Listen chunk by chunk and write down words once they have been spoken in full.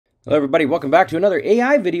Hello everybody, welcome back to another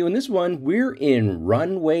AI video. In this one, we're in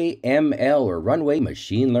Runway ML or Runway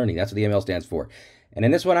Machine Learning. That's what the ML stands for. And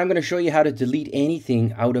in this one, I'm going to show you how to delete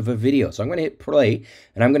anything out of a video. So I'm going to hit play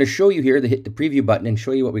and I'm going to show you here to hit the preview button and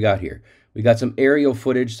show you what we got here. We got some aerial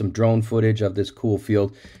footage, some drone footage of this cool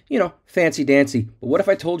field, you know, fancy dancy. But what if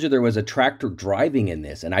I told you there was a tractor driving in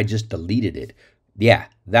this and I just deleted it? Yeah,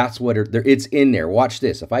 that's what it's in there. Watch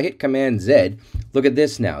this. If I hit Command Z, look at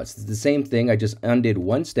this now. It's the same thing. I just undid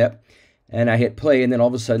one step and I hit play and then all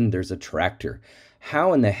of a sudden there's a tractor.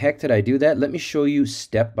 How in the heck did I do that? Let me show you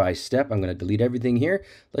step by step. I'm going to delete everything here.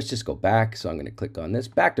 Let's just go back. So I'm going to click on this,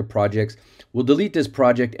 back to projects. We'll delete this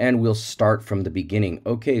project and we'll start from the beginning.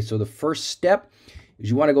 Okay, so the first step is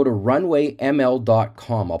you want to go to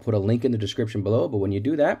runwayml.com. I'll put a link in the description below, but when you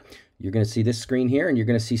do that, you're going to see this screen here and you're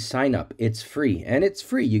going to see sign up. It's free and it's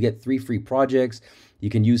free. You get 3 free projects. You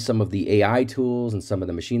can use some of the AI tools and some of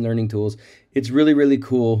the machine learning tools. It's really, really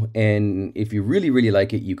cool. And if you really, really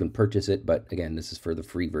like it, you can purchase it. But again, this is for the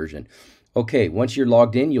free version. Okay, once you're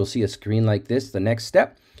logged in, you'll see a screen like this. The next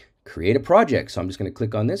step, create a project. So I'm just going to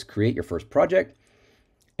click on this, create your first project.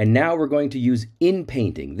 And now we're going to use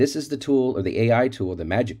inpainting. This is the tool or the AI tool, the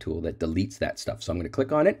magic tool that deletes that stuff. So I'm going to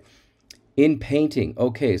click on it. Inpainting.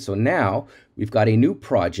 Okay, so now we've got a new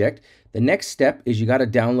project. The next step is you got to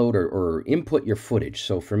download or input your footage.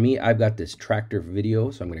 So for me, I've got this tractor video,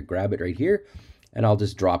 so I'm going to grab it right here and I'll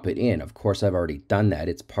just drop it in. Of course, I've already done that.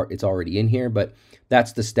 It's already in here, but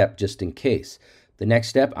that's the step just in case. The next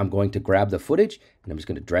step, I'm going to grab the footage and I'm just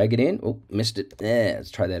going to drag it in. Oh, missed it.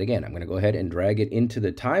 Let's try that again. I'm going to go ahead and drag it into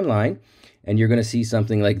the timeline and you're going to see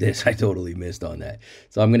something like this. I totally missed on that.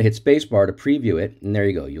 So I'm going to hit spacebar to preview it. And there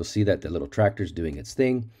you go. You'll see that the little tractor's doing its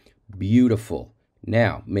thing. Beautiful.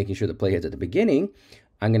 Now, making sure the playhead's at the beginning,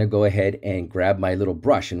 I'm going to go ahead and grab my little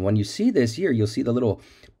brush. And when you see this here, you'll see the little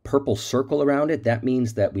purple circle around it. That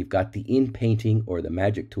means that we've got the inpainting or the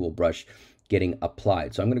magic tool brush getting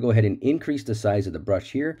applied. So I'm going to go ahead and increase the size of the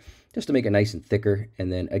brush here just to make it nice and thicker.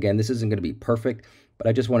 And then again, this isn't going to be perfect, but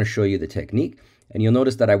I just want to show you the technique. And you'll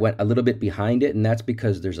notice that I went a little bit behind it, and that's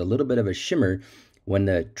because there's a little bit of a shimmer when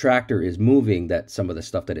the tractor is moving, that some of the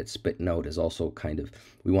stuff that it's spitting out is also kind of,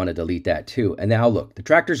 we want to delete that too. And now look, the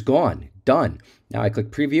tractor's gone, done. Now I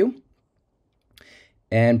click preview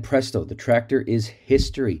and presto, the tractor is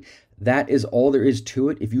history. That is all there is to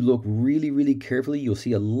it. If you look really, really carefully, you'll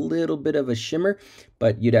see a little bit of a shimmer,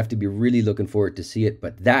 but you'd have to be really looking for it to see it.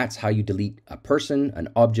 But that's how you delete a person, an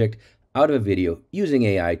object out of a video using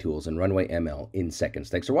AI tools and Runway ML in seconds.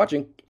 Thanks for watching.